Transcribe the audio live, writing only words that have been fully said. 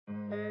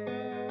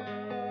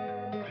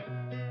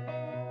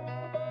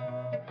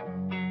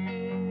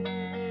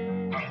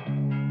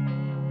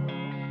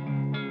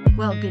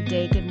Well, good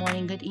day, good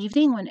morning, good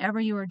evening, whenever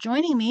you are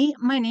joining me.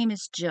 My name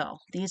is Jill.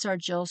 These are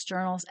Jill's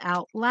Journals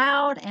Out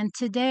Loud, and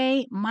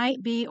today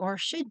might be or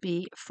should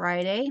be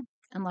Friday,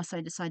 unless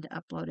I decide to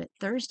upload it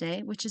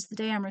Thursday, which is the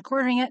day I'm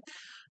recording it,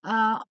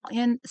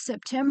 in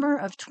September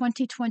of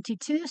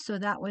 2022. So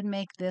that would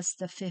make this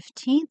the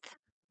 15th,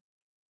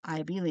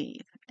 I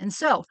believe. And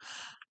so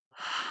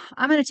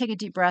I'm going to take a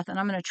deep breath and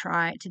I'm going to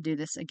try to do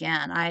this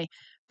again. I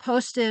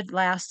posted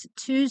last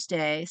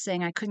Tuesday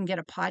saying I couldn't get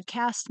a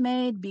podcast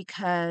made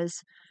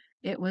because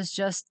it was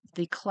just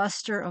the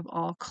cluster of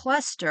all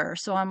cluster.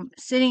 So I'm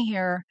sitting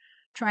here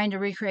trying to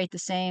recreate the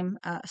same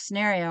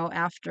scenario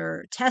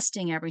after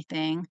testing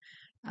everything.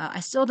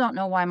 I still don't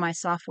know why my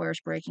software is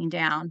breaking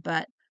down,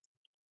 but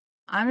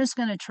I'm just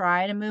going to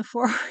try to move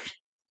forward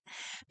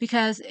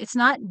because it's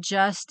not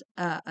just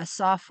a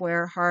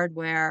software,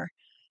 hardware,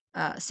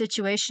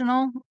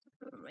 situational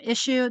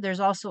issue. There's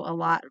also a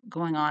lot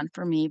going on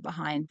for me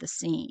behind the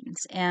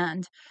scenes.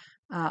 And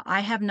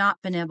I have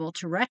not been able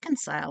to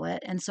reconcile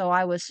it. And so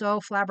I was so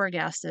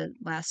flabbergasted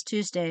last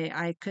Tuesday,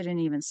 I couldn't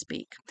even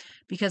speak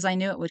because I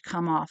knew it would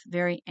come off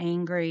very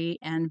angry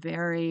and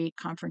very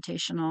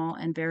confrontational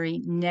and very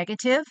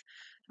negative.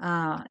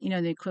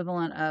 The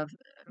equivalent of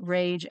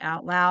rage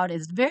out loud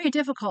is very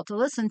difficult to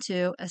listen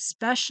to,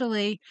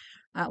 especially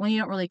when you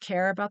don't really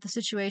care about the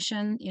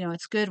situation.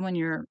 It's good when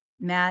you're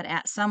mad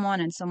at someone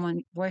and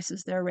someone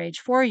voices their rage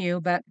for you,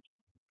 but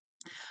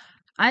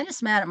I'm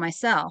just mad at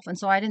myself. And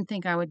so I didn't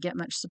think I would get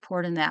much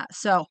support in that.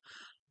 So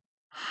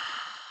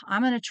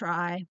I'm going to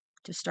try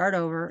to start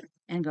over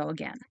and go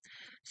again.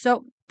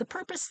 So, the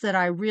purpose that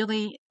I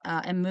really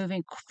am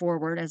moving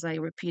forward, as I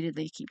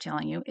repeatedly keep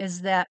telling you,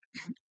 is that,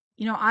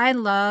 I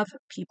love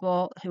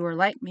people who are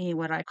like me,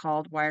 what I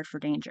called wired for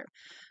danger.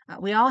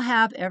 We all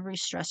have every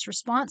stress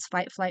response,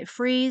 fight, flight,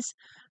 freeze.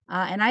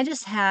 And I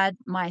just had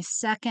my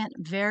second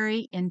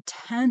very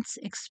intense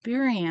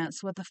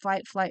experience with the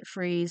fight, flight,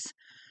 freeze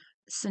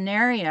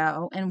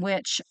scenario in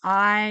which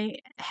I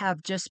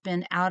have just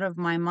been out of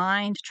my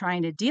mind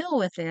trying to deal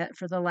with it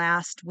for the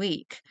last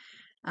week.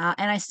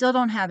 And I still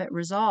don't have it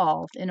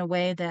resolved in a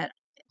way that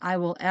I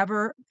will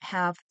ever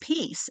have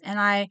peace.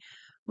 And I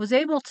was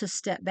able to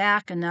step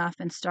back enough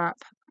and stop,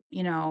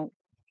 you know,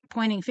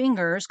 pointing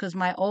fingers because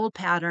my old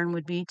pattern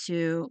would be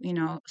to,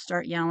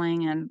 start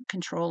yelling and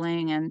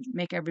controlling and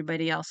make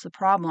everybody else the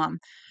problem.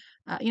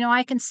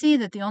 I can see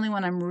that the only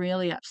one I'm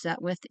really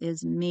upset with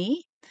is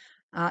me,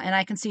 and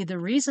I can see the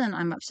reason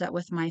I'm upset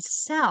with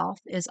myself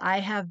is I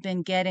have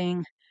been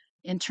getting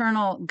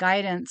internal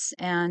guidance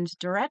and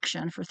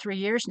direction for 3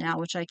 years now,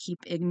 which I keep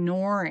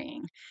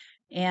ignoring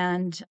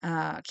and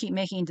keep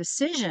making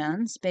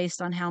decisions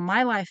based on how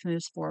my life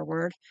moves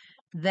forward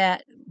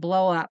that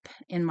blow up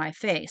in my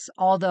face,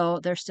 although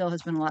there still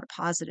has been a lot of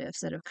positives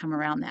that have come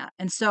around that.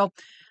 And so,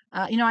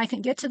 I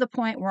can get to the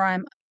point where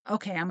I'm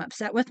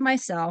upset with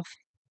myself.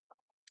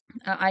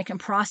 I can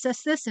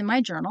process this in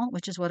my journal,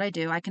 which is what I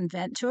do. I can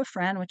vent to a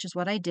friend, which is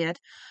what I did.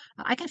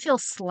 I can feel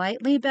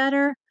slightly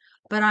better,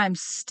 but I'm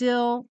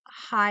still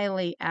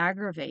highly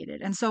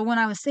aggravated. And so when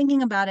I was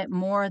thinking about it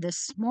more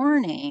this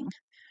morning,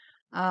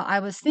 I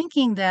was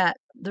thinking that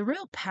the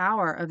real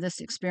power of this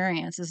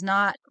experience is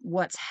not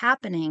what's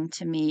happening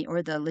to me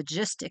or the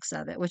logistics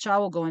of it, which I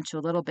will go into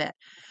a little bit,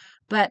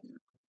 but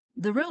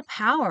the real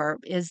power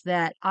is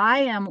that I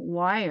am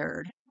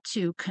wired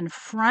to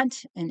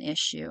confront an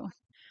issue.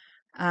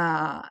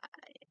 Uh,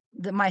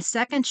 my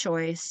second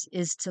choice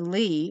is to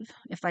leave.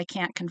 If I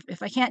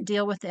can't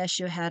deal with the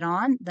issue head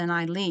on, then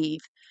I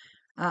leave.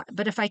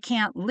 But if I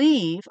can't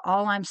leave,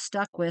 all I'm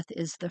stuck with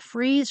is the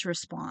freeze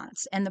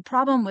response. And the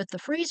problem with the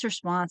freeze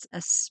response,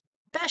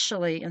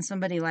 especially in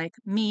somebody like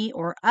me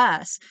or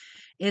us,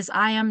 is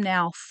I am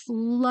now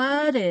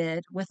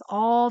flooded with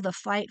all the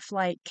fight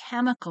flight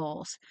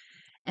chemicals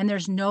and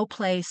there's no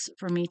place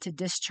for me to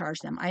discharge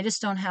them. I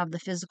just don't have the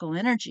physical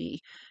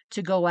energy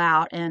to go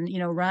out and,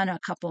 run a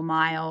couple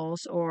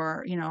miles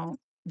or,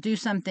 do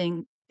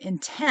something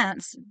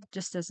intense.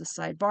 Just as a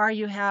sidebar,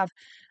 you have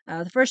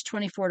the first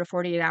 24 to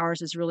 48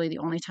 hours is really the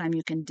only time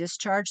you can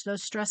discharge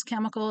those stress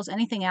chemicals.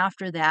 Anything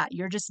after that,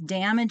 you're just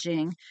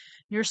damaging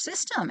your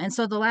system. And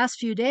so the last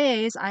few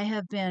days, I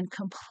have been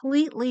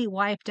completely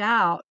wiped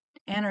out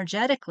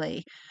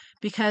energetically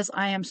because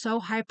I am so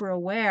hyper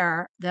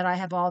aware that I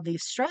have all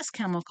these stress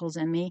chemicals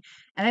in me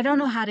and I don't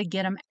know how to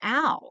get them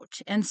out.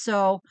 And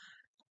so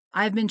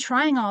I've been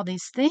trying all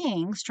these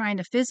things, trying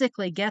to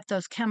physically get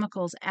those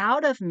chemicals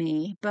out of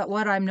me. But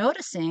what I'm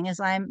noticing is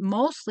I'm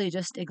mostly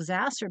just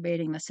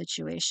exacerbating the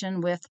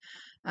situation with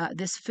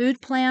this food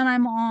plan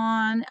I'm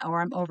on,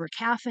 or I'm over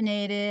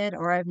caffeinated,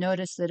 or I've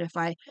noticed that if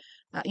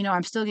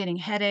I'm still getting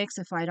headaches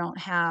if I don't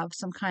have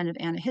some kind of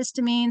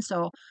antihistamine.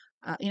 So,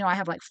 I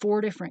have like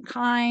four different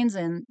kinds,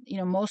 and,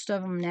 most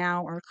of them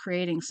now are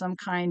creating some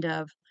kind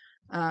of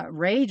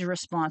rage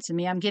response in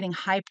me. I'm getting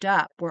hyped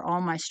up where all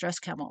my stress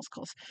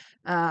chemicals.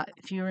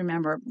 If you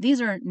remember,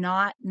 these are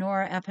not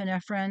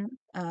norepinephrine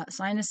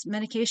sinus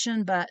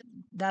medication, but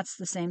that's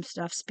the same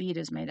stuff speed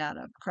is made out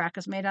of, crack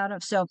is made out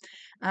of. So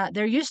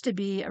there used to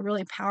be a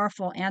really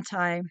powerful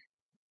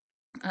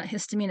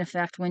histamine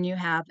effect when you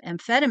have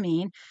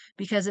amphetamine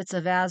because it's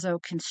a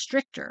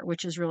vasoconstrictor,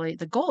 which is really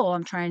the goal.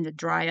 I'm trying to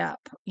dry up,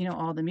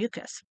 all the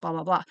mucus, blah,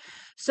 blah, blah.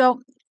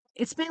 So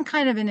it's been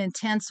kind of an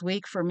intense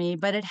week for me,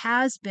 but it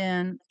has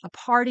been a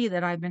party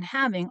that I've been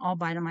having all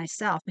by to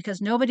myself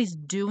because nobody's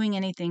doing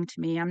anything to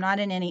me. I'm not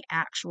in any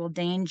actual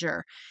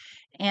danger.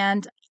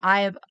 And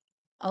I have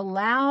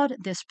allowed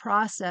this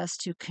process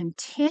to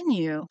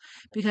continue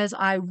because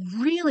I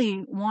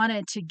really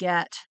wanted to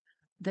get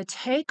the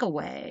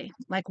takeaway,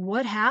 like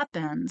what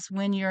happens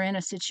when you're in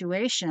a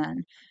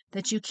situation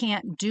that you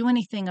can't do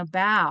anything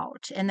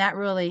about. And that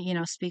really,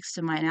 speaks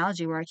to my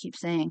analogy where I keep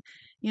saying,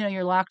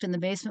 you're locked in the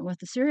basement with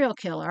the serial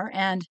killer.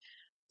 And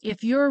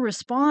if your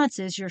response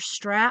is you're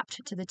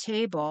strapped to the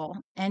table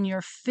and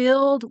you're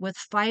filled with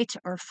fight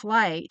or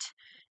flight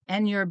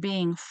and you're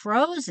being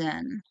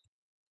frozen,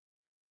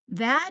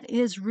 that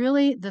is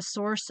really the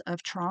source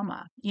of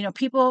trauma.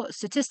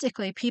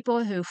 Statistically,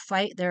 people who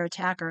fight their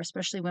attacker,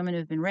 especially women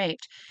who've been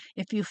raped,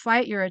 if you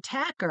fight your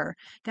attacker,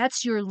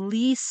 that's your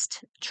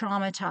least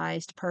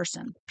traumatized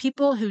person.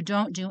 People who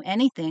don't do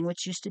anything,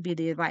 which used to be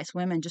the advice,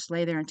 women just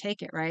lay there and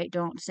take it, right?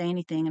 Don't say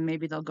anything and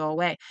maybe they'll go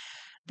away.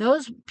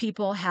 Those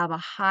people have a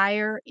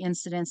higher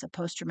incidence of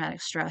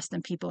post-traumatic stress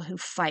than people who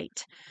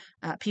fight,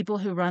 people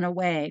who run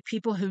away,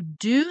 people who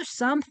do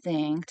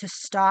something to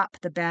stop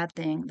the bad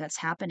thing that's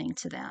happening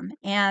to them.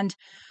 And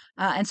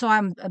so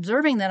I'm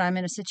observing that I'm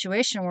in a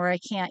situation where I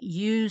can't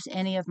use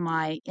any of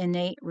my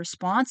innate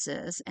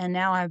responses. And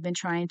now I've been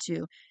trying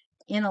to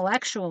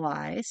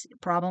intellectualize,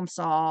 problem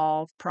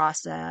solve,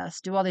 process,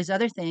 do all these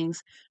other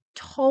things,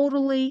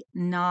 totally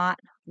not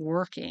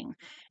working.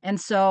 And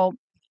so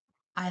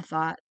I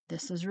thought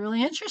this is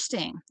really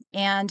interesting.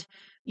 And,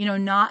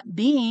 not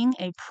being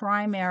a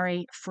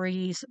primary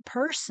freeze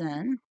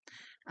person,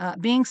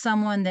 being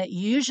someone that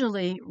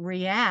usually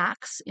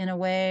reacts in a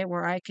way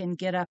where I can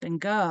get up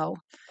and go,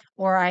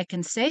 or I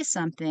can say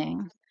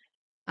something,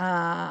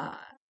 uh,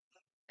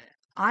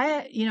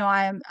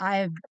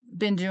 I've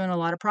been doing a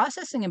lot of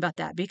processing about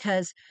that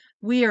because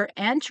we are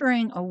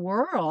entering a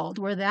world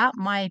where that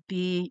might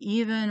be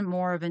even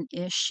more of an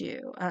issue.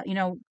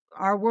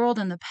 Our world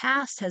in the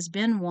past has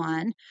been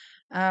one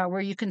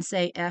where you can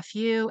say F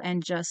you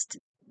and just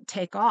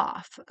take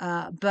off.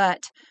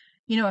 But,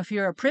 if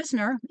you're a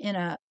prisoner in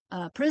a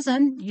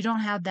prison, you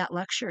don't have that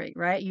luxury,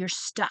 right? You're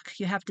stuck.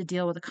 You have to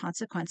deal with the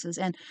consequences.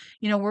 And,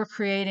 we're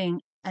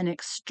creating an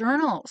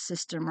external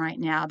system right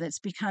now that's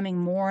becoming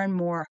more and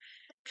more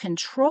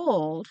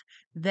controlled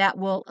that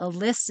will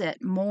elicit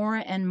more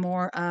and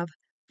more of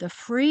the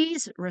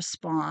freeze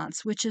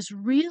response, which is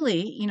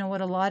really,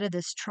 what a lot of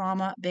this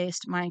trauma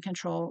based mind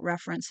control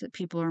reference that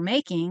people are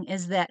making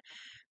is that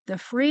the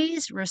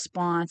freeze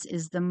response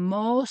is the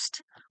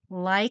most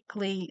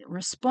likely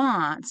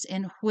response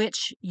in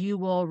which you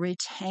will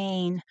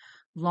retain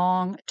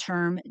long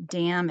term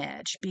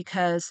damage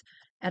because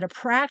at a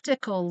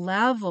practical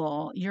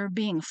level, you're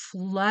being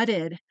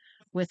flooded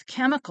with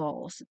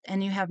chemicals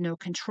and you have no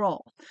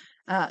control.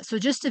 So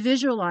just to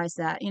visualize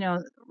that,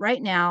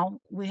 right now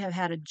we have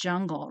had a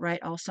jungle,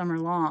 right, all summer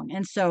long.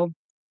 And so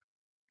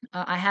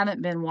I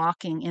haven't been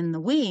walking in the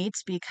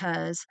weeds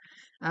because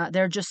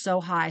they're just so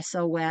high,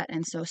 so wet,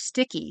 and so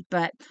sticky.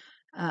 But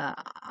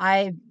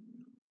I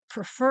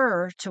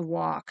prefer to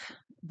walk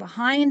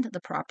behind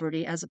the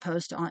property as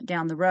opposed to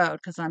down the road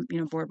because I'm,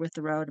 bored with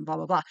the road and blah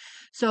blah blah.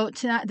 So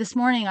this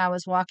morning I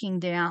was walking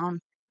down.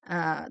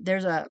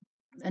 There's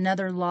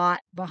another lot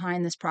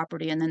behind this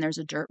property, and then there's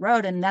a dirt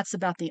road, and that's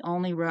about the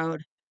only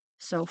road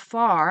so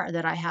far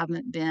that I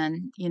haven't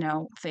been,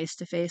 face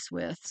to face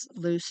with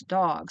loose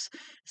dogs.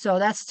 So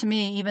that's to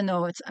me, even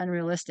though it's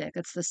unrealistic,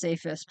 it's the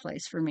safest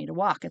place for me to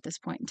walk at this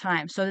point in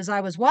time. So as I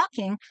was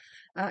walking,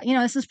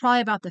 this is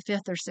probably about the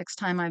fifth or sixth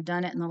time I've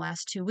done it in the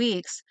last 2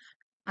 weeks.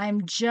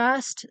 I'm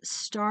just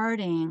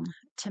starting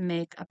to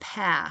make a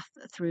path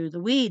through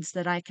the weeds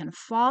that I can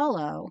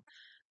follow.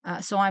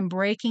 So I'm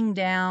breaking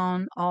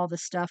down all the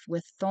stuff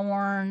with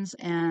thorns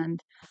and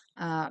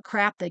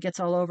crap that gets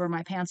all over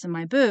my pants and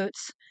my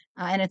boots.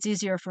 And it's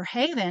easier for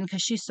Haven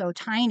because she's so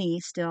tiny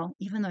still,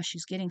 even though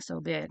she's getting so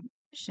big.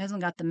 She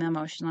hasn't got the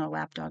memo. She's not a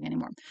lap dog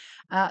anymore.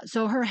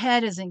 So her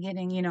head isn't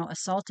getting,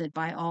 assaulted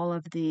by all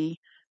of the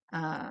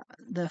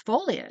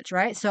foliage,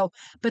 right? So,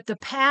 but the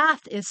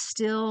path is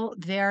still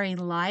very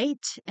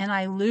light and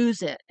I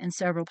lose it in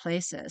several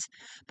places.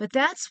 But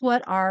that's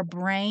what our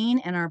brain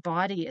and our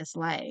body is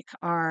like.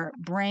 Our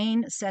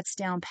brain sets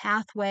down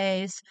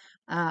pathways.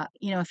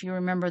 If you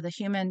remember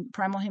the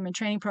primal human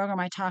training program,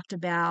 I talked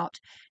about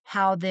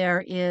how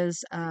there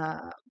is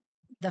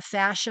the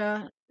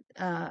fascia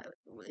uh,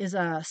 is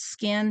a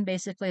skin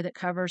basically that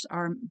covers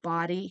our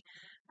body,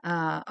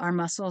 our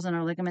muscles and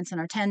our ligaments and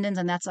our tendons,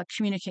 and that's a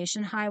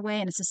communication highway.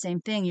 And it's the same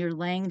thing. You're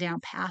laying down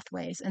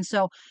pathways. And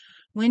so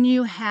when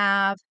you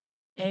have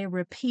a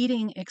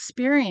repeating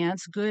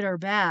experience, good or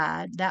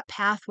bad, that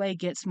pathway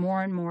gets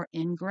more and more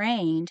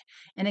ingrained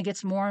and it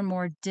gets more and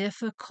more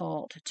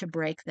difficult to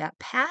break that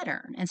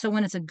pattern. And so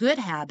when it's a good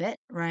habit,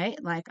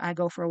 right, like I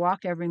go for a walk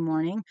every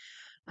morning,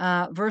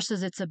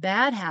 versus it's a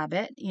bad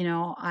habit,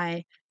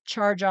 I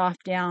charge off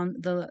down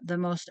the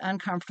most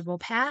uncomfortable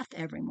path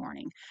every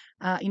morning.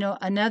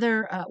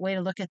 Another way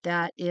to look at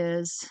that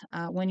is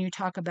when you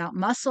talk about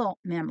muscle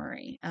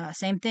memory.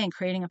 Same thing,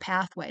 creating a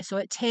pathway. So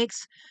it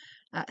takes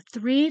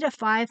 3 to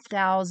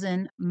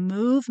 5,000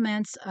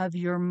 movements of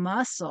your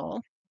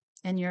muscle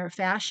and your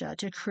fascia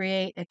to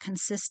create a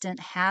consistent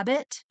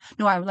habit.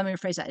 No, let me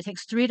rephrase that. It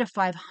takes 3 to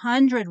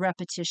 500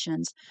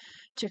 repetitions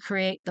to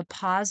create the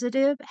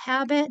positive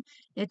habit.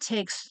 It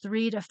takes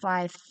 3 to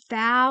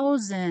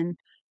 5,000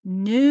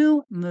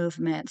 new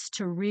movements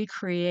to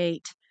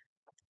recreate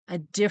a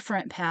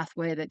different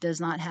pathway that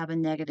does not have a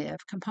negative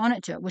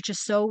component to it, which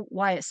is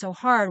why it's so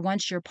hard.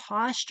 Once your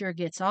posture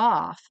gets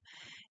off,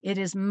 it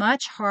is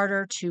much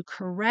harder to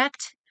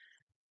correct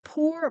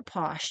poor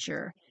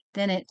posture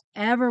than it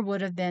ever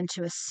would have been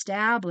to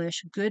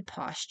establish good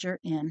posture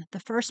in the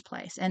first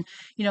place. And,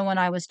 when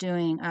I was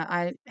doing,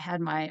 I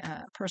had my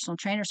personal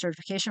trainer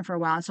certification for a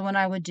while. And so when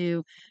I would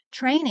do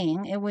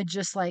training, it would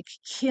just like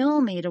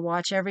kill me to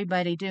watch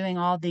everybody doing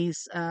all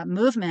these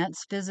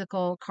movements,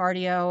 physical,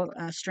 cardio,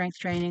 strength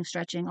training,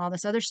 stretching, all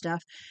this other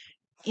stuff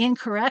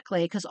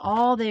incorrectly, because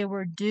all they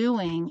were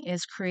doing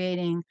is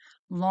creating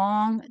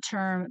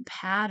long-term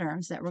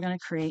patterns that were going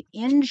to create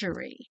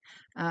injury.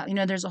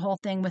 There's a whole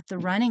thing with the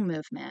running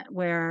movement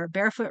where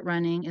barefoot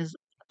running is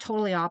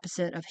totally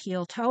opposite of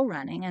heel-toe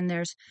running, and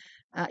there's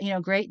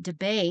great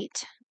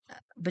debate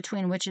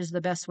between which is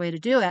the best way to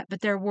do it,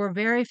 but there were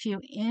very few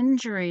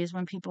injuries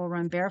when people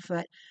run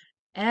barefoot.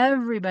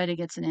 Everybody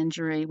gets an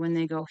injury when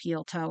they go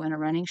heel toe in a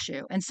running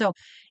shoe. And so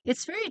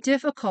it's very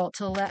difficult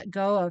to let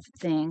go of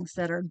things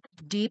that are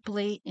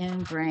deeply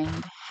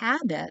ingrained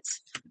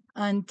habits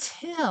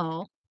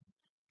until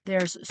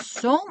there's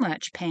so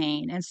much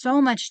pain and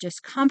so much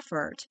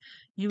discomfort.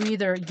 You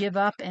either give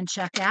up and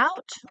check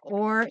out,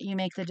 or you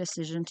make the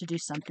decision to do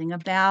something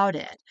about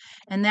it.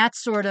 And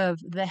that's sort of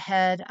the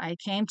head I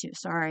came to.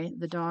 Sorry,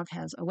 the dog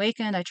has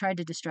awakened. I tried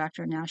to distract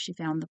her. Now she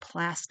found the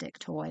plastic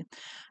toy.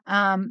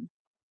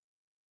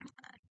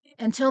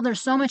 Until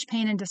there's so much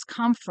pain and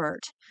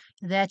discomfort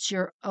that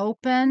you're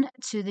open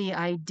to the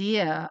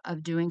idea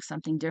of doing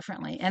something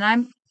differently.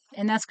 And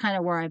that's kind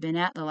of where I've been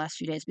at the last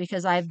few days,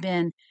 because I've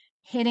been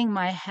hitting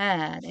my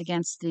head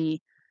against the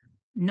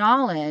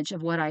knowledge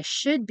of what I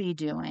should be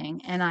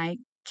doing, and I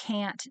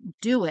can't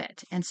do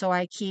it. And so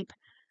I keep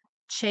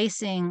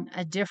chasing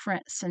a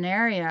different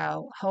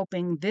scenario,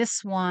 hoping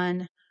this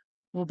one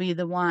will be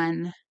the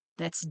one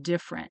that's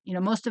different.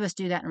 Most of us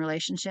do that in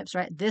relationships,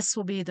 right? This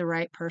will be the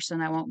right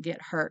person. I won't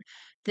get hurt.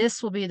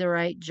 This will be the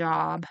right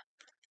job.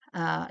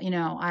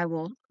 I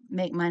will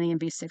make money and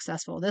be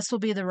successful. This will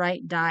be the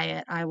right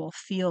diet. I will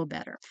feel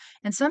better.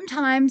 And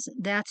sometimes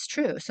that's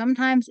true.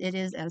 Sometimes it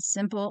is as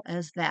simple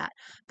as that.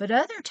 But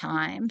other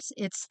times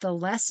it's the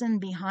lesson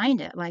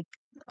behind it. Like,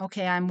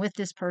 okay, I'm with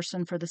this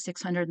person for the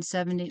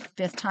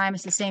 675th time.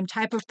 It's the same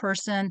type of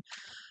person.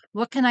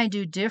 What can I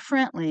do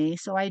differently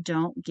so I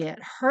don't get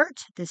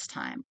hurt this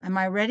time? Am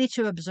I ready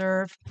to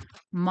observe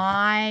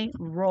my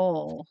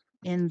role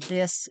in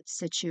this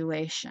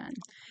situation?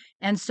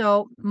 And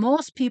so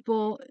most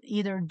people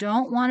either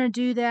don't want to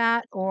do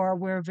that, or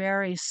we're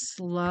very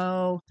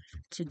slow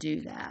to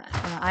do that.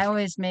 I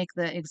always make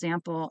the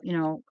example,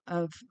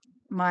 of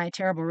my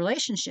terrible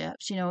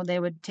relationships. They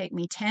would take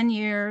me 10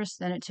 years,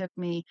 then it took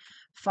me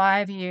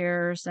 5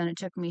 years, then it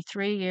took me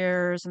 3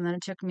 years, and then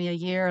it took me a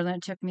year, and then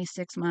it took me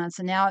 6 months.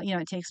 And now,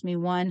 it takes me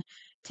one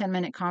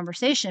 10-minute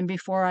conversation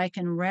before I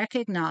can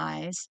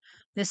recognize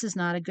this is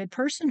not a good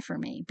person for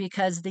me,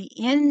 because the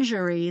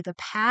injury, the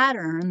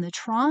pattern, the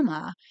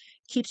trauma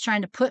keeps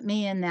trying to put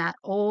me in that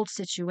old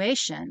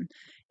situation.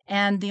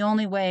 And the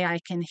only way I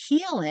can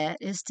heal it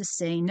is to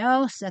say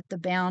no, set the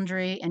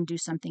boundary, and do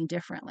something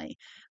differently.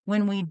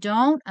 When we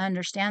don't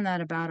understand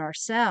that about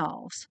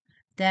ourselves,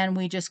 then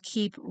we just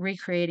keep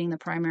recreating the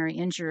primary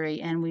injury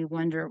and we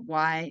wonder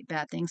why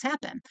bad things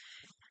happen.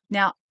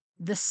 Now,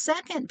 the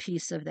second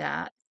piece of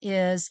that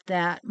is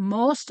that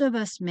most of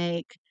us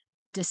make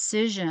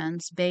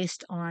decisions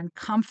based on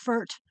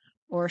comfort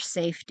or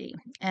safety.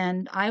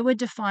 And I would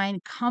define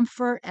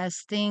comfort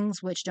as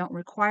things which don't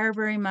require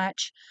very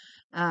much.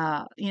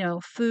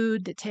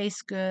 Food that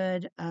tastes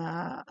good,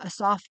 a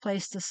soft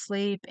place to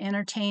sleep,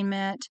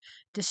 entertainment,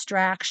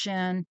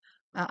 distraction.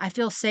 I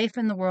feel safe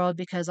in the world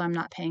because I'm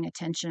not paying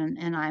attention,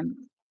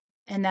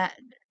 and that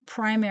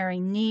primary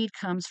need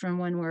comes from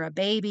when we're a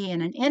baby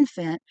and an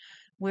infant.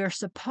 We're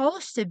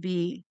supposed to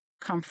be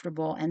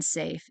comfortable and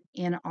safe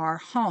in our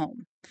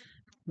home.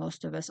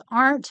 Most of us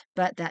aren't,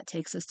 but that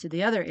takes us to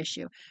the other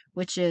issue,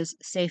 which is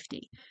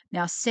safety.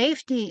 Now,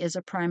 safety is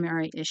a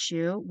primary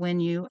issue when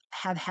you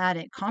have had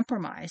it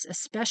compromised,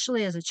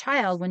 especially as a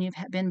child. When you've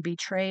been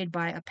betrayed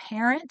by a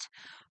parent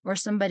or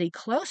somebody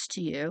close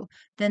to you,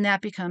 then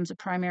that becomes a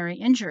primary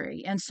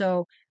injury. And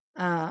so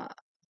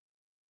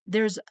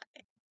there's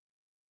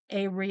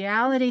a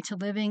reality to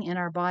living in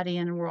our body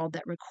and world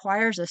that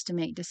requires us to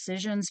make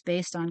decisions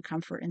based on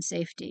comfort and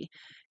safety.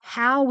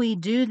 How we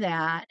do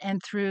that,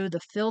 and through the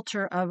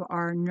filter of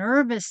our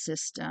nervous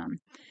system,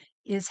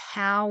 is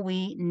how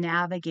we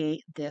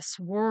navigate this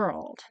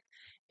world.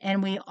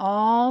 And we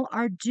all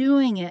are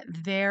doing it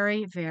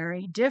very,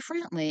 very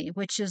differently,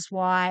 which is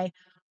why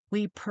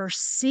we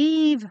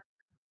perceive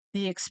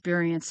the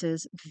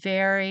experiences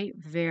very,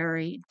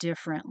 very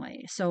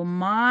differently. So,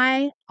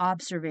 my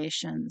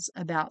observations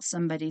about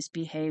somebody's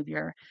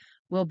behavior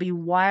will be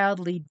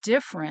wildly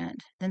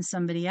different than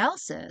somebody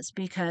else's,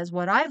 because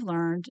what I've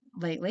learned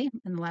lately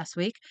in the last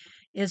week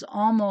is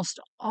almost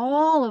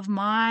all of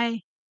my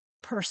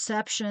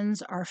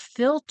perceptions are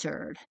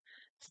filtered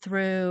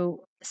through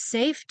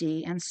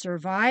safety and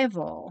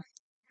survival.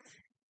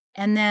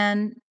 And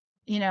then,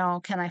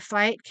 can I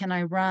fight? Can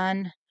I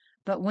run?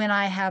 But when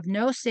I have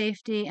no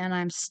safety and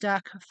I'm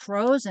stuck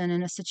frozen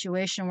in a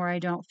situation where I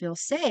don't feel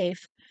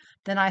safe,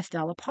 then I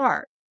fell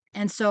apart.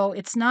 And so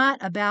it's not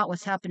about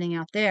what's happening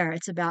out there.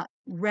 It's about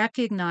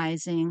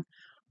recognizing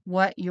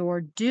what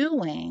you're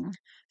doing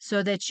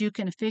so that you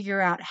can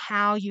figure out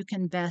how you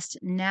can best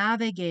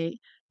navigate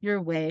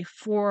your way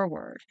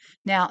forward.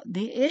 Now,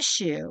 the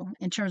issue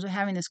in terms of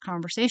having this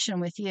conversation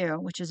with you,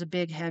 which is a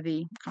big,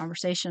 heavy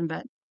conversation,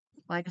 but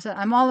like I said,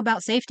 I'm all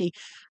about safety.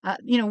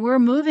 We're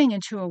moving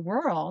into a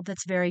world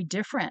that's very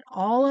different.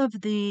 All of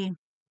the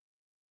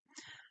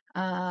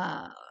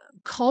uh,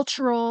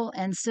 cultural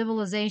and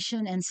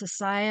civilization and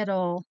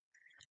societal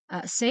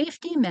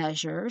safety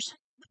measures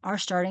are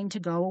starting to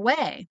go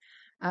away.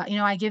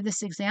 I give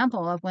this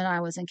example of when I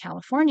was in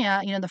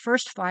California. The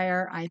first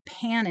fire, I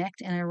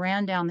panicked and I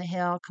ran down the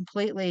hill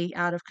completely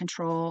out of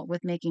control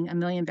with making a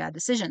million bad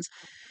decisions.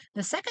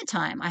 The second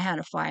time I had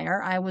a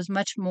fire, I was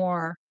much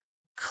more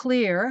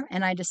clear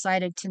and I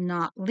decided to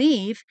not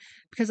leave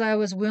because I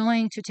was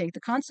willing to take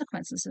the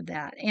consequences of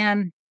that.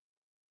 And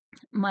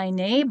my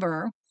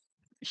neighbor,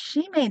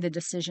 she made the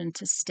decision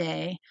to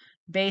stay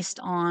based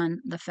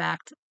on the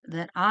fact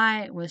that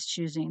I was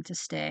choosing to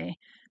stay,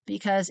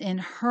 because in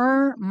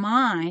her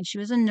mind, she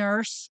was a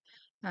nurse.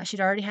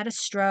 She'd already had a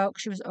stroke.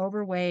 She was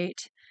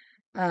overweight.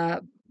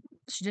 Uh,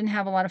 she didn't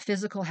have a lot of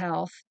physical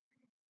health.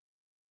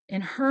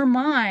 In her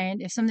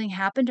mind, if something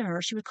happened to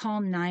her, she would call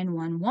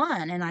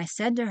 911. And I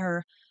said to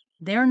her,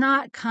 they're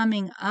not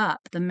coming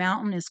up. The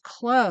mountain is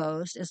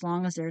closed as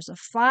long as there's a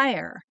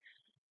fire.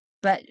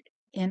 But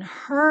in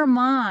her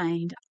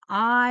mind,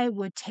 I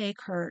would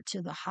take her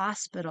to the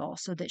hospital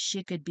so that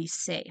she could be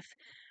safe.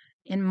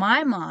 In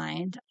my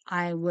mind,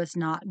 I was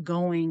not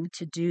going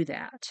to do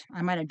that.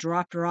 I might have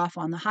dropped her off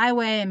on the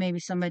highway and maybe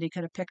somebody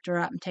could have picked her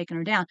up and taken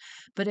her down.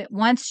 But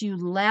once you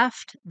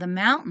left the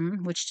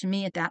mountain, which to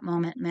me at that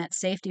moment meant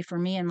safety for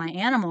me and my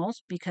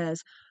animals,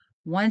 because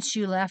once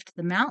you left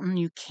the mountain,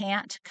 you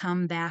can't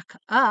come back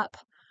up.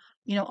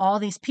 All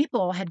these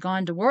people had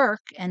gone to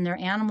work and their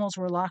animals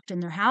were locked in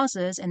their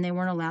houses and they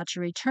weren't allowed to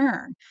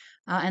return.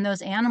 And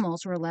those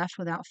animals were left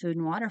without food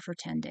and water for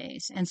 10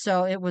 days. And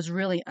so it was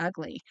really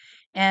ugly.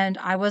 And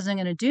I wasn't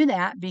going to do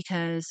that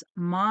because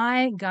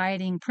my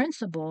guiding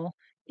principle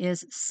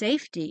is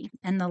safety.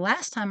 And the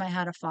last time I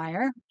had a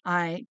fire,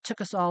 I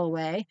took us all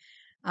away.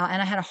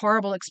 And I had a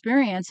horrible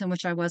experience in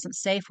which I wasn't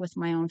safe with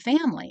my own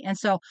family. And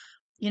so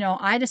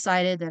I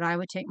decided that I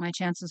would take my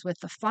chances with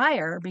the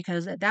fire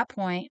because at that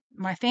point,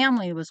 my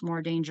family was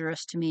more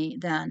dangerous to me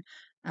than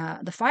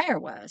the fire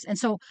was. And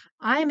so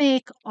I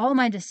make all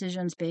my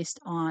decisions based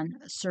on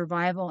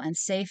survival and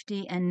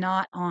safety and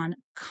not on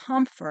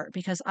comfort,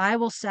 because I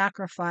will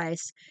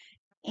sacrifice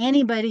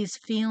anybody's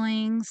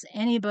feelings,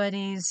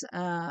 anybody's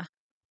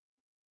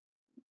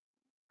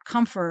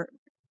comfort,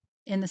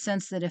 in the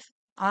sense that if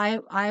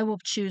I will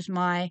choose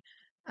my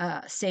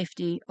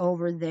safety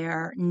over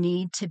their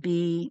need to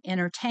be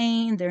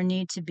entertained, their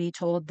need to be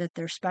told that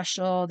they're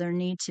special, their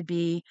need to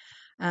be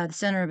the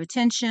center of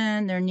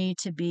attention, their need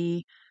to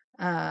be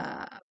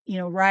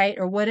right,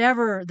 or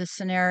whatever the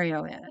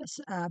scenario is,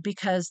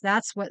 because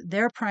that's what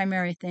their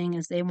primary thing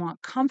is. They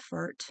want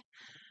comfort.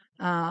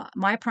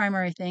 My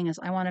primary thing is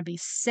I want to be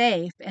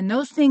safe, and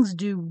those things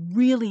do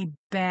really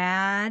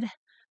bad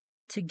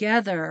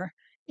together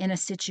in a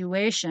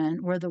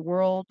situation where the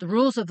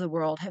rules of the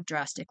world have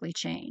drastically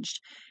changed.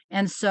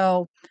 And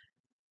so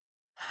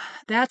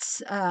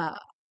that's uh,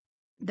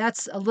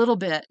 that's a little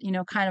bit,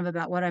 kind of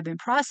about what I've been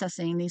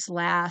processing this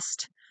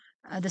last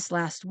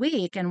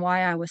week, and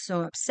why I was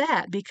so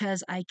upset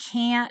because I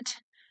can't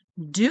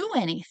do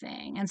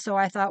anything. And so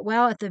I thought,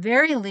 well, at the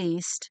very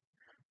least,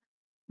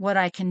 what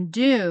I can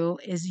do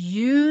is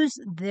use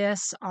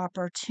this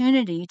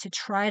opportunity to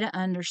try to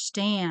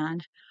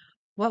understand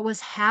what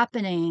was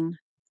happening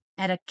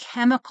at a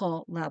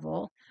chemical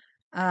level,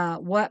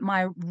 what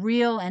my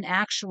real and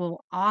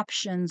actual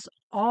options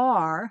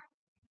are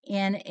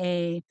in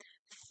a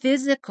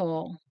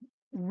physical,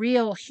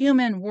 real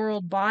human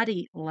world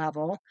body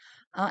level,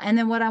 and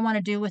then what I want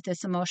to do with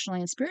this emotionally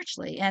and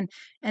spiritually. And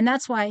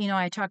that's why,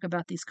 I talk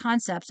about these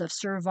concepts of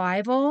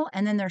survival,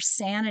 and then there's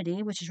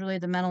sanity, which is really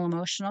the mental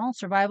emotional.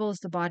 Survival is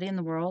the body and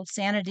the world.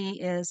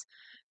 Sanity is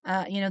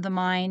the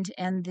mind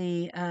and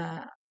the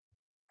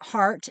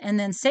heart, and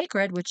then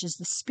sacred, which is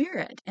the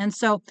spirit. And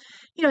so,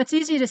 it's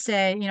easy to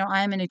say,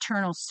 I'm an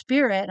eternal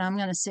spirit. I'm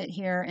going to sit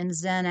here and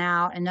zen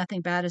out and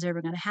nothing bad is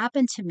ever going to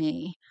happen to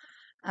me.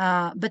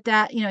 But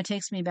that,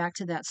 takes me back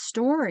to that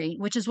story,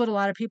 which is what a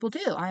lot of people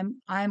do.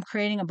 I'm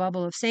creating a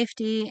bubble of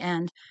safety,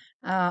 and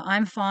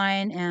I'm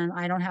fine, and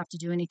I don't have to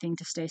do anything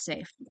to stay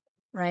safe,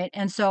 right?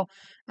 And so,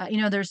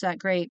 there's that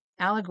great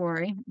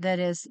allegory that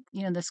is,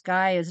 this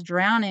guy is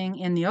drowning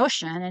in the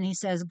ocean, and he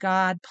says,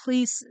 "God,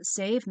 please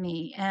save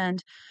me."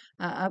 And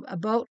a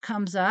boat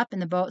comes up,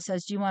 and the boat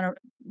says, "Do you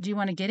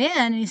want to get in?"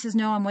 And he says,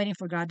 "No, I'm waiting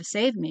for God to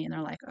save me." And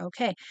they're like,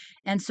 "Okay."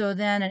 And so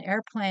then an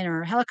airplane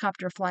or a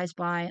helicopter flies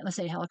by, let's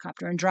say a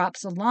helicopter, and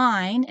drops a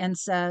line and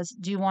says,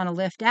 "Do you want to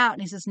lift out?"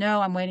 And he says,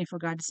 "No, I'm waiting for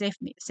God to save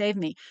me, save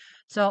me."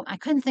 So I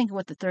couldn't think of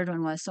what the third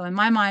one was. So in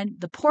my mind,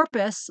 the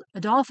porpoise, a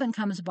dolphin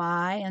comes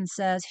by and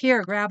says,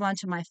 "Here, grab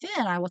onto my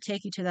fin. I will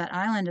take you to that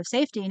island of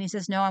safety." And he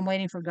says, "No, I'm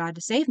waiting for God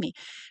to save me."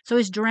 So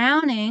he's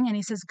drowning and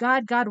he says,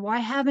 "God, God, why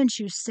haven't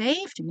you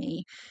saved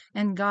me?"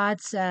 And God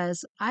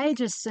says, "I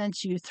just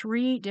sent you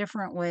three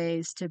different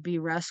ways to be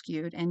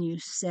rescued, and you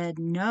said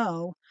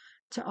no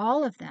to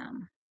all of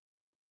them."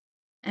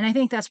 And I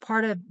think that's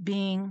part of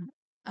being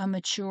a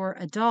mature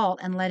adult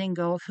and letting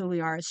go of who we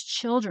are as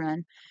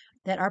children,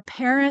 that our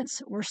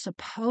parents were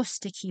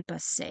supposed to keep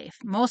us safe.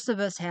 Most of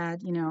us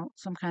had,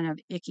 some kind of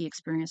icky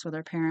experience with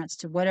our parents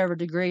to whatever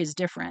degree is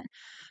different.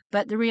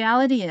 But the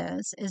reality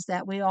is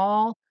that we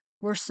all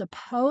were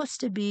supposed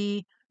to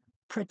be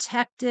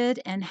protected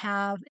and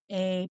have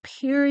a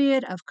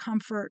period of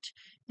comfort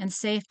and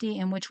safety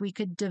in which we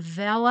could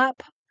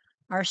develop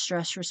our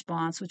stress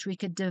response, which we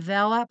could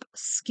develop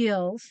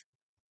skills.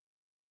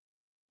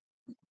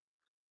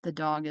 The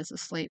dog is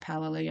asleep,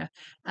 hallelujah.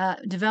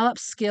 Develop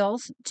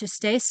skills to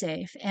stay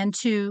safe and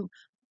to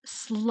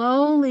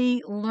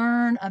slowly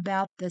learn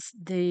about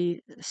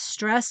the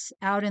stress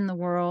out in the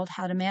world,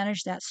 how to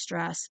manage that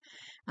stress,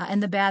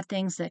 and the bad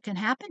things that can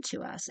happen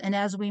to us. And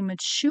as we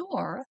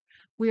mature,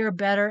 we are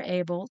better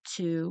able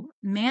to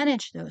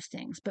manage those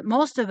things. But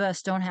most of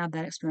us don't have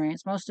that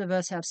experience. Most of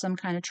us have some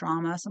kind of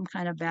trauma, some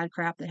kind of bad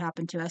crap that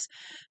happened to us.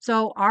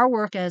 So our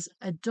work as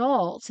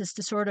adults is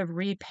to sort of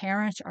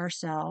reparent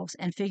ourselves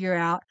and figure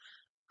out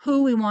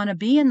who we want to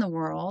be in the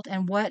world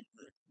and what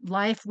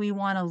life we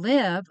want to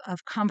live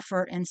of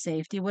comfort and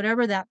safety,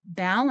 whatever that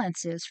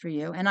balance is for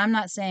you. And I'm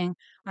not saying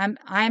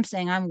I'm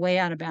saying I'm way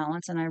out of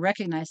balance, and I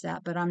recognize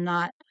that, but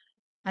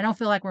I don't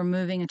feel like we're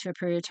moving into a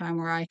period of time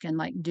where I can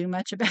like do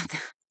much about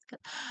that.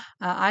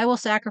 I will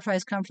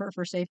sacrifice comfort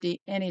for safety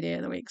any day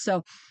of the week.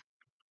 So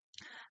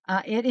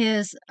it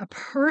is a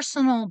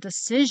personal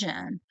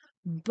decision,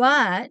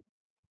 but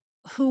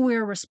who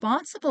we're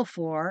responsible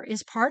for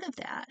is part of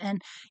that.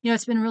 And,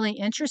 it's been really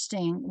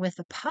interesting with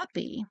the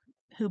puppy,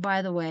 who,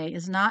 by the way,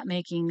 is not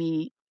making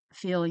me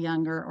feel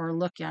younger or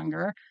look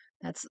younger.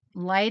 That's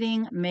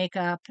lighting,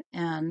 makeup,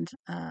 and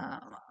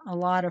a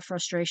lot of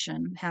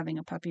frustration having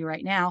a puppy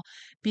right now,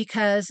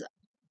 because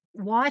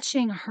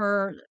watching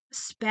her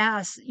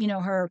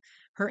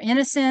her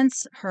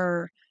innocence,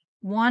 her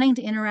wanting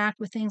to interact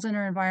with things in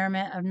her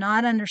environment, of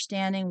not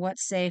understanding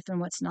what's safe and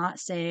what's not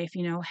safe,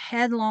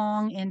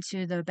 headlong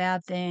into the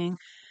bad thing,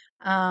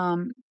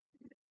 um,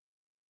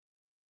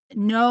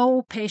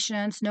 no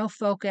patience, no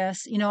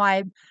focus.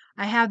 I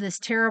have this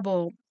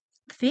terrible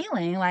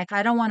feeling like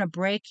I don't want to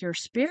break your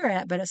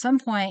spirit, but at some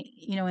point,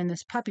 in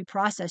this puppy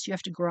process, you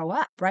have to grow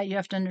up, right? You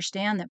have to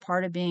understand that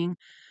part of being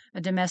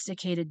a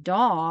domesticated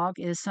dog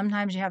is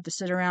sometimes you have to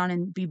sit around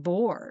and be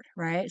bored,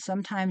 right?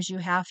 Sometimes you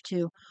have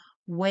to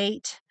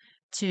wait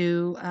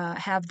to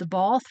have the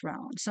ball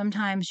thrown.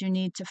 Sometimes you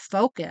need to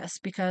focus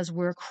because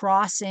we're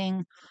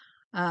crossing.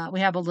 We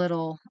have a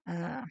little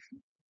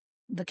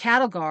the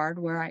cattle guard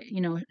where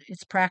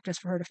it's practice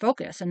for her to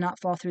focus and not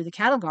fall through the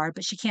cattle guard,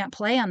 but she can't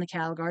play on the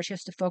cattle guard. She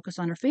has to focus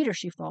on her feet or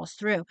she falls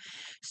through.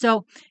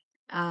 So,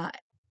 uh,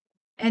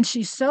 and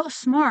she's so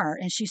smart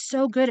and she's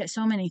so good at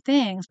so many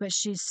things, but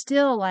she's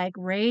still like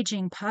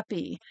raging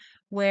puppy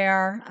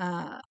where,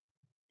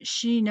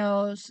 she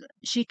knows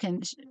she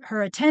can,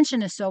 her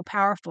attention is so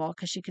powerful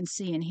because she can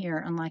see and hear,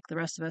 unlike the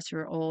rest of us who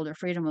are old or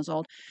Freedom was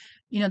old.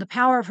 The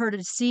power of her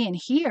to see and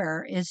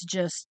hear is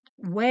just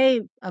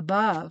way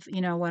above,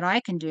 what I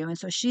can do. And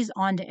so she's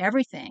on to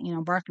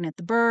everything, barking at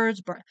the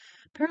birds.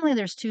 Apparently,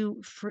 there's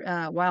two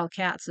wild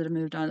cats that have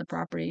moved onto the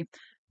property,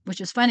 which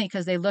is funny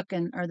because they look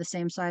and are the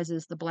same size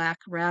as the black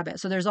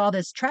rabbit. So there's all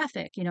this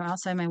traffic,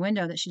 outside my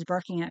window that she's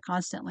barking at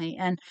constantly.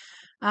 And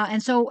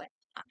so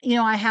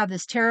I have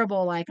this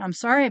terrible, like, I'm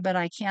sorry, but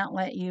I can't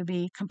let you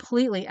be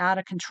completely out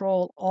of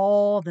control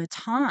all the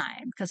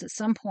time. Because at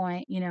some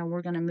point,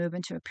 we're going to move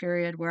into a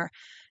period where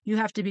you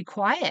have to be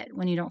quiet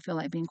when you don't feel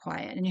like being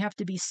quiet, and you have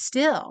to be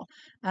still.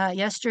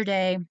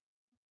 Yesterday,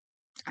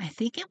 I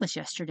think it was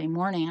yesterday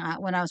morning,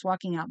 when I was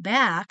walking out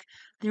back,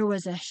 there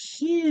was a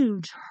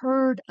huge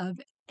herd of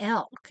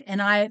elk,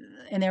 and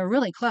they were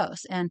really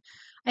close. And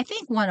I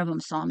think one of them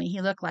saw me.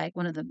 He looked like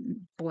one of the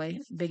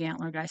big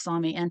antler guys saw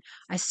me, and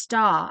I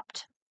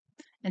stopped,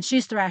 and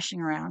she's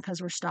thrashing around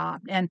because we're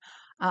stopped. And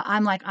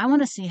I'm like, I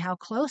want to see how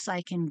close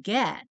I can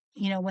get,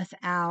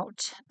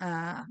 without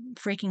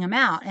freaking them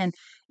out. And,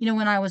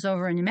 when I was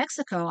over in New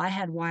Mexico, I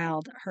had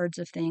wild herds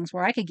of things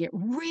where I could get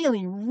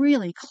really,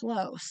 really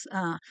close.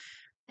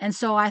 And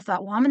so I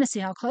thought, well, I'm going to see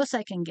how close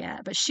I can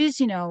get. But she's,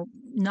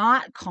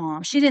 not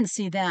calm. She didn't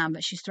see them,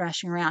 but she's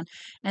thrashing around.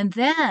 And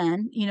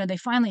then, they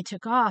finally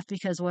took off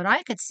because what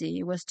I could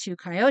see was two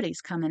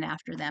coyotes coming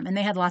after them, and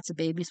they had lots of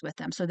babies with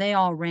them. So they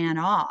all ran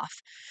off.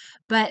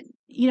 But,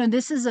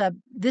 this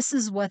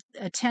is what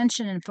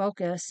attention and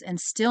focus and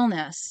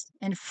stillness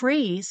and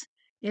freeze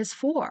is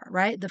for,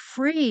 right? The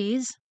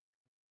freeze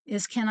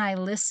is, can I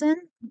listen?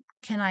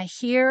 Can I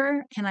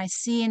hear? Can I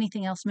see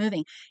anything else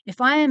moving? If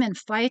I am in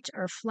fight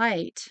or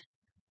flight,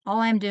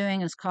 all I'm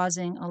doing is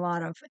causing a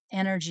lot of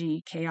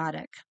energy,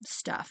 chaotic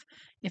stuff.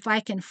 If I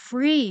can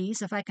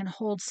freeze, if I can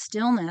hold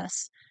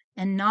stillness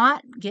and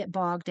not get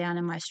bogged down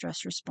in my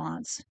stress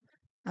response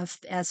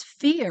as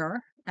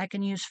fear, I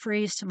can use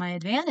freeze to my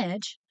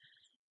advantage,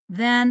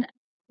 then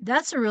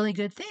that's a really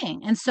good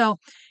thing. And so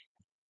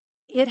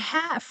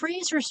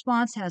freeze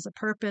response has a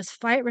purpose,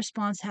 fight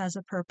response has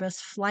a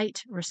purpose,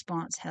 flight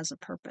response has a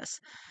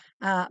purpose.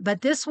 But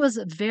this was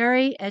a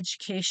very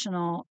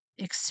educational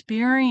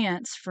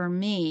experience for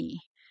me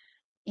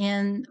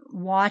in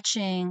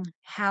watching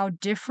how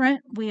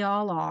different we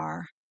all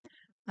are,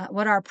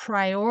 what our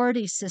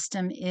priority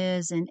system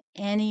is in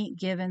any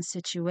given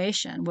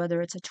situation,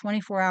 whether it's a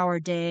 24-hour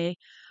day,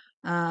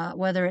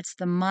 whether it's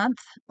the month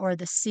or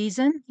the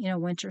season,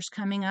 winter's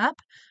coming up,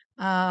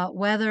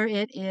 whether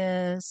it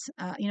is,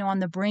 on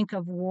the brink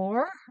of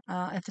war,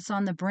 if it's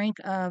on the brink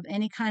of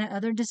any kind of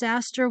other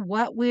disaster,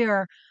 what we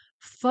are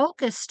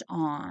focused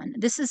on.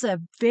 This is a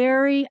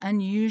very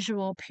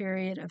unusual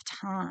period of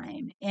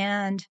time,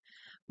 and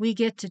we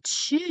get to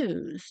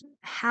choose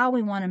how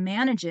we want to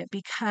manage it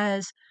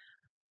because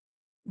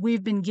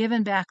we've been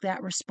given back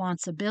that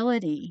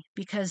responsibility,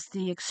 because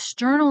the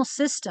external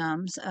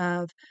systems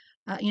of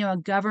a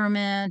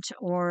government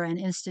or an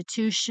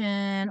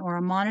institution or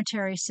a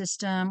monetary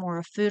system or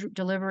a food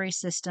delivery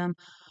system,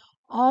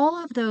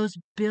 all of those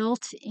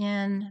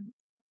built-in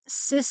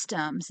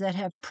systems that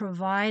have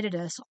provided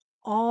us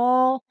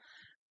all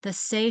the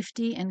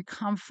safety and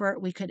comfort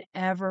we could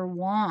ever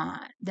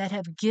want, that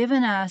have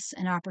given us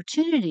an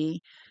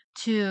opportunity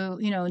to,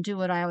 do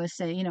what I always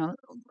say,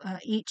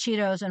 eat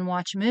Cheetos and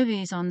watch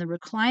movies on the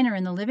recliner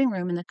in the living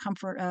room in the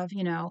comfort of,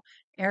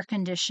 air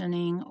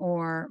conditioning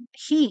or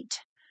heat.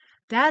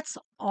 That's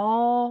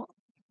all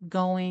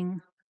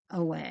going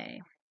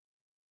away.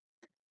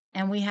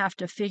 And we have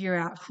to figure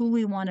out who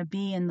we want to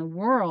be in the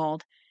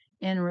world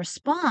in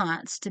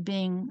response to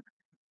being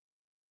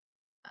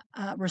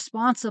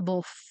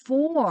responsible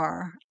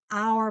for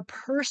our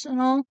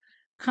personal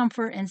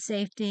comfort and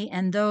safety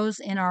and those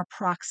in our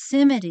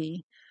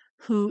proximity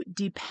who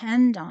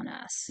depend on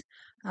us.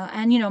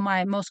 And,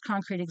 my most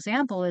concrete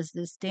example is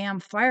this damn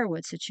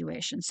firewood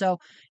situation. So,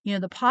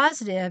 the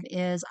positive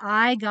is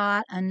I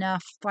got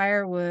enough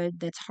firewood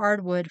that's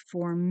hardwood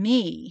for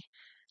me.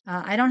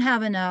 I don't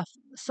have enough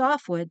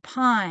softwood,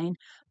 pine,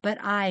 but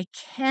I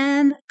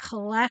can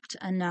collect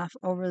enough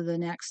over the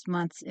next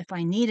months if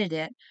I needed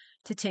it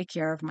to take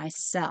care of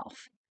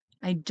myself.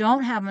 I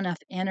don't have enough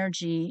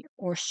energy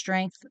or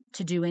strength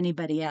to do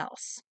anybody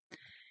else.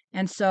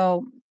 And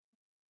so,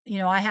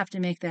 I have to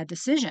make that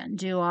decision.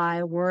 Do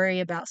I worry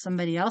about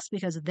somebody else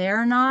because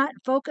they're not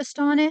focused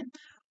on it?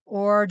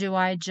 Or do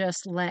I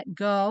just let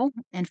go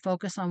and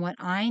focus on what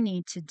I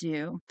need to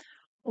do?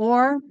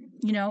 Or,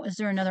 is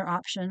there another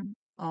option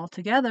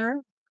altogether?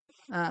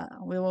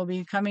 We will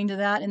be coming to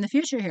that in the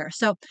future here.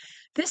 So,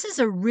 this is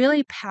a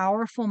really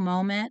powerful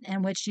moment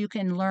in which you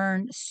can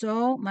learn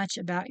so much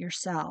about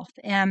yourself.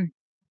 And,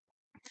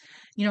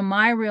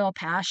 my real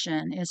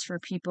passion is for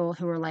people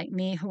who are like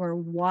me, who are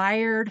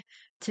wired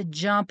to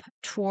jump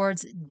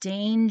towards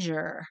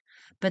danger.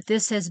 But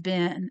this has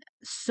been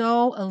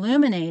so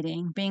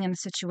illuminating, being in a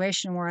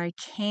situation where I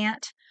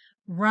can't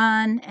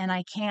run and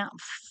I can't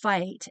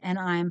fight, and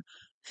I'm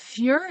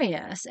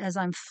furious as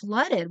I'm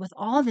flooded with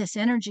all this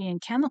energy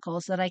and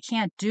chemicals that I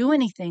can't do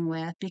anything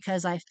with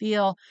because I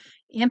feel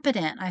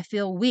impotent. I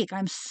feel weak.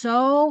 I'm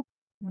so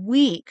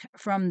weak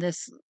from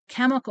this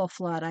chemical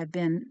flood I've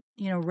been,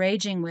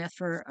 raging with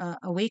for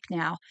a week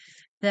now,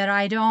 that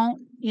I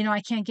don't,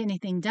 I can't get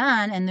anything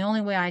done. And the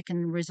only way I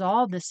can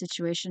resolve this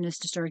situation is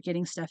to start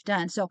getting stuff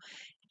done. So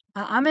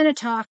I'm going to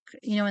talk,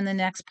 in the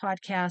next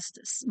podcast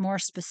more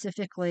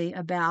specifically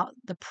about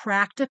the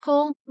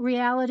practical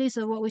realities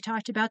of what we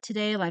talked about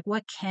today. Like,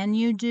 what can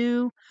you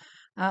do?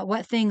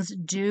 What things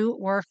do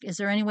work? Is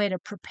there any way to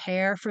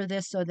prepare for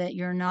this so that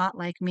you're not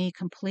like me,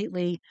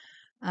 completely,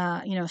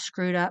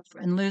 screwed up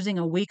and losing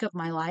a week of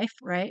my life,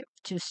 right,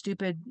 to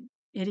stupid,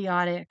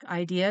 idiotic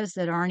ideas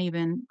that aren't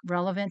even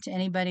relevant to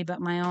anybody but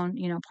my own,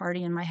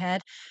 party in my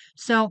head.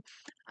 So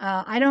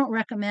I don't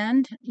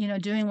recommend,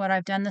 doing what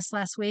I've done this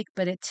last week,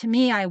 but to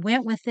me, I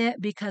went with it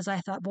because I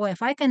thought, boy,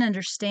 if I can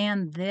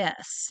understand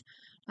this,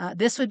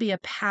 this would be a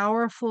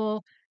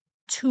powerful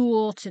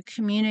tool to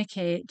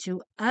communicate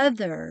to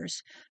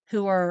others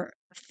who are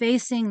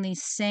facing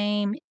these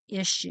same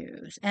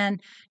issues.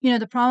 And,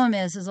 the problem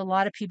is a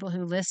lot of people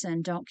who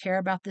listen don't care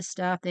about this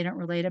stuff. They don't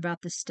relate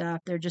about this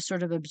stuff. They're just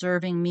sort of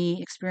observing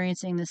me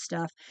experiencing this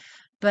stuff.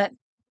 But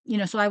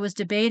so I was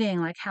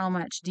debating like how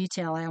much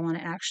detail I want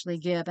to actually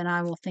give, and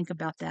I will think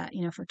about that,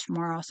 for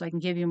tomorrow so I can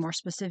give you more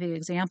specific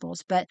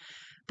examples. But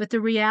the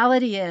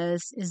reality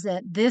is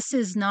that this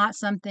is not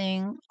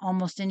something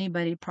almost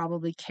anybody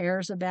probably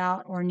cares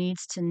about or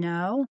needs to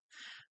know,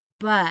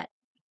 but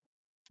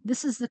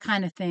this is the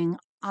kind of thing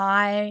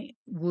I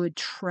would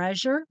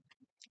treasure.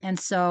 And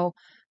so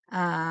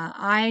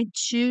I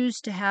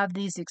choose to have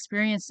these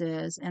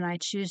experiences and I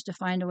choose to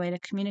find a way to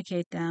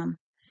communicate them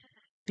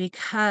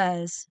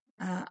because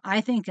I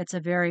think it's a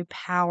very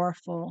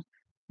powerful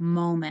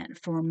moment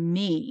for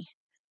me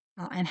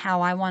and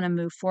how I want to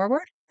move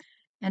forward.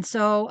 And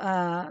so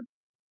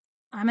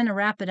I'm going to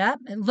wrap it up.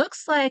 It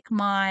looks like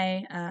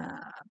my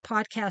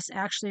podcast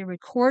actually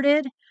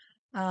recorded.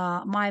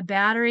 My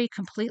battery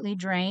completely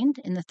drained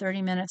in the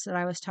 30 minutes that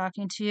I was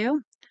talking to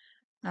you.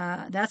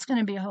 That's going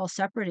to be a whole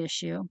separate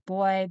issue.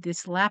 Boy,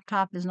 this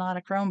laptop is not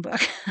a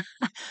Chromebook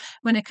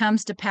when it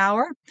comes to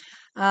power.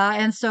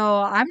 And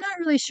so I'm not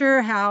really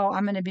sure how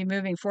I'm going to be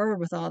moving forward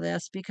with all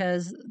this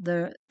because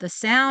the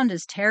sound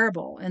is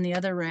terrible in the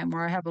other room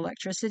where I have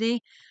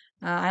electricity.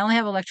 I only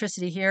have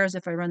electricity here as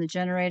if I run the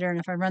generator, and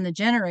if I run the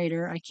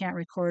generator, I can't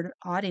record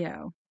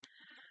audio.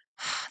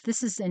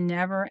 This is a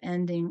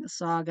never-ending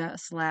saga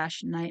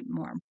slash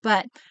nightmare,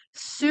 but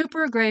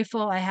super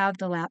grateful I have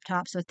the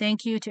laptop. So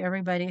thank you to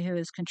everybody who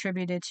has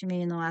contributed to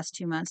me in the last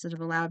 2 months that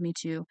have allowed me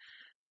to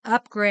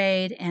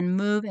upgrade and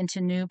move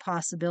into new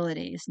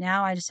possibilities.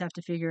 Now I just have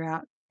to figure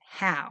out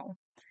how.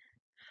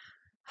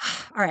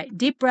 All right,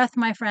 deep breath,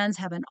 my friends.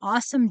 Have an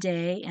awesome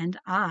day, and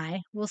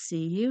I will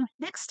see you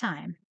next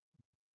time.